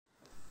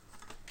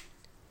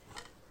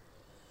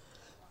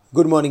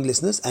Good morning,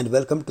 listeners, and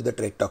welcome to the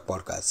Trade Talk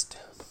podcast.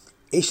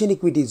 Asian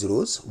equities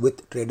rose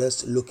with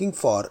traders looking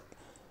for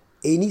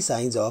any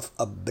signs of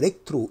a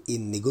breakthrough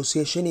in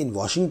negotiation in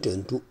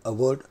Washington to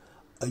avert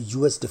a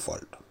US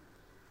default.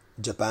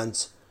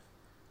 Japan's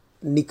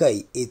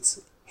Nikkei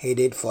is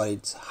headed for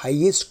its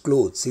highest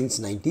close since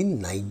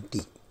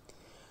 1990.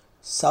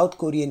 South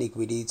Korean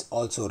equities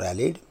also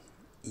rallied.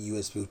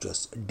 US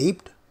futures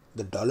dipped.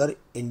 The dollar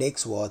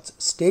index was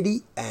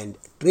steady and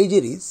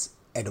treasuries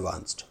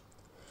advanced.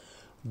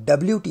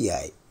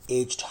 WTI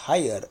edged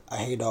higher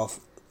ahead of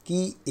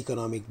key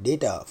economic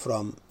data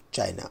from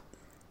China.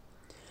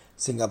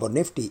 Singapore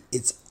Nifty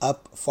is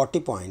up 40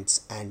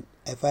 points and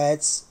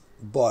FIS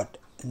bought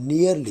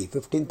nearly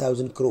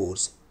 15,000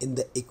 crores in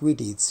the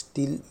equities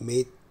till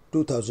May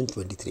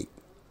 2023.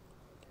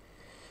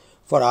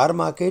 For our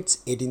markets,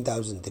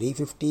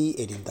 18,350,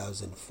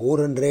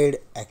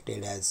 18,400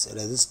 acted as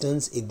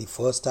resistance in the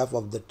first half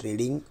of the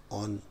trading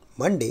on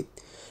Monday.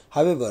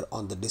 However,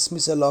 on the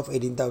dismissal of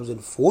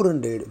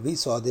 18,400, we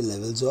saw the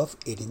levels of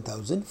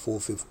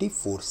 18,450,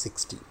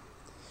 460.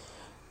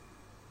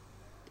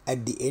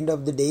 At the end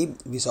of the day,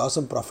 we saw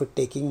some profit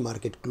taking.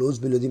 Market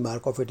closed below the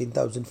mark of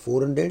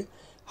 18,400.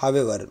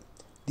 However,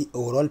 the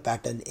overall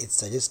pattern is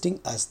suggesting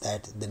us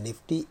that the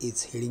Nifty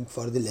is heading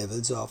for the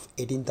levels of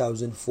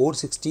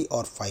 18,460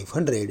 or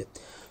 500.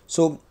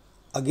 So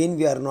again,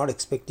 we are not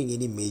expecting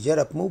any major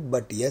up move,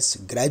 but yes,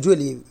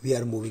 gradually we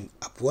are moving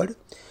upward.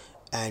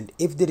 And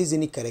if there is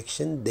any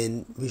correction,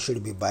 then we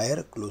should be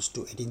buyer close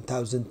to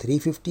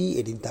 18,350,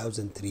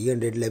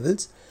 18,300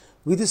 levels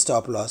with a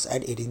stop loss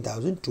at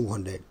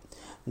 18,200.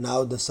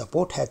 Now the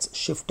support has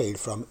shifted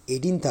from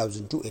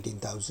 18,000 to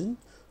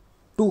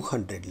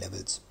 18,200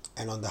 levels.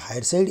 And on the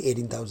higher side,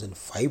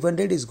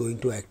 18,500 is going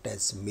to act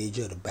as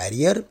major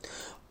barrier.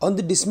 On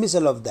the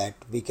dismissal of that,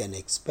 we can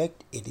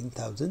expect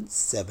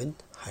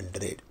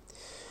 18,700.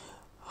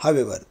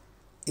 However,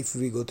 if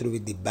we go through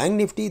with the Bank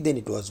Nifty, then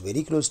it was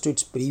very close to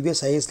its previous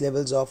highest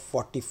levels of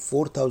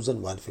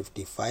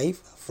 44,155.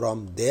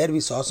 From there, we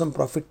saw some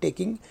profit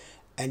taking.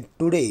 And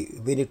today,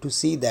 we need to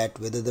see that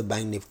whether the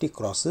Bank Nifty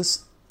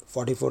crosses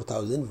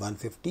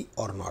 44,150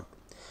 or not.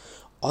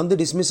 On the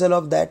dismissal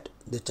of that,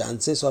 the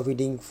chances of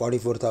hitting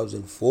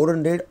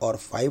 44,400 or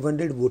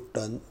 500 would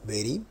turn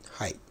very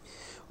high.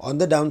 On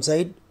the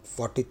downside,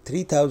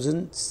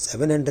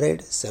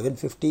 43,700,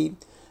 750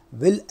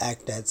 will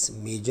act as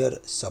major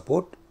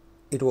support.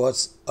 It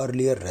was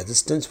earlier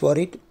resistance for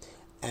it,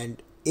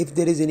 and if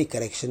there is any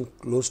correction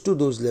close to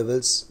those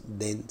levels,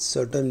 then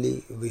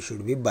certainly we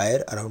should be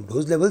buyer around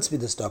those levels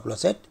with a stop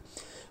loss at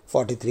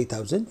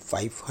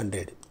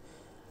 43,500.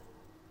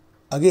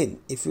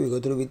 Again, if we go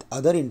through with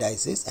other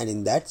indices, and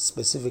in that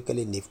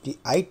specifically Nifty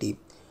IT,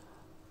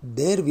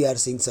 there we are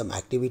seeing some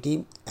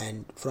activity,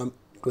 and from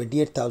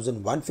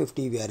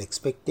 28,150 we are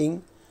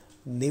expecting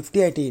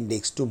Nifty IT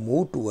index to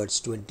move towards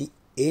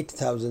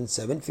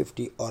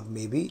 28,750 or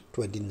maybe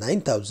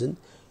 29,000,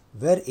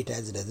 where it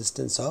has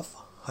resistance of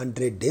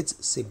 100 days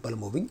simple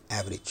moving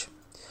average.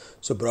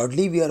 So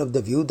broadly, we are of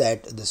the view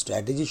that the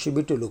strategy should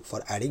be to look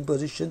for adding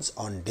positions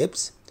on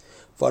dips.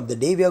 For the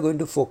day, we are going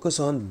to focus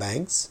on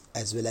banks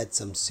as well as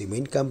some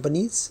cement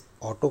companies,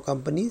 auto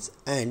companies,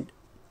 and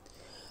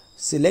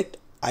select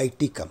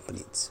IT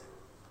companies.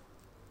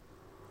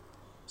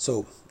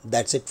 So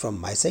that's it from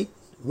my side.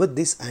 With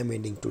this, I am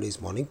ending today's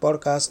morning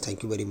podcast.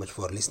 Thank you very much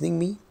for listening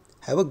me.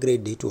 Have a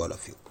great day to all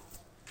of you.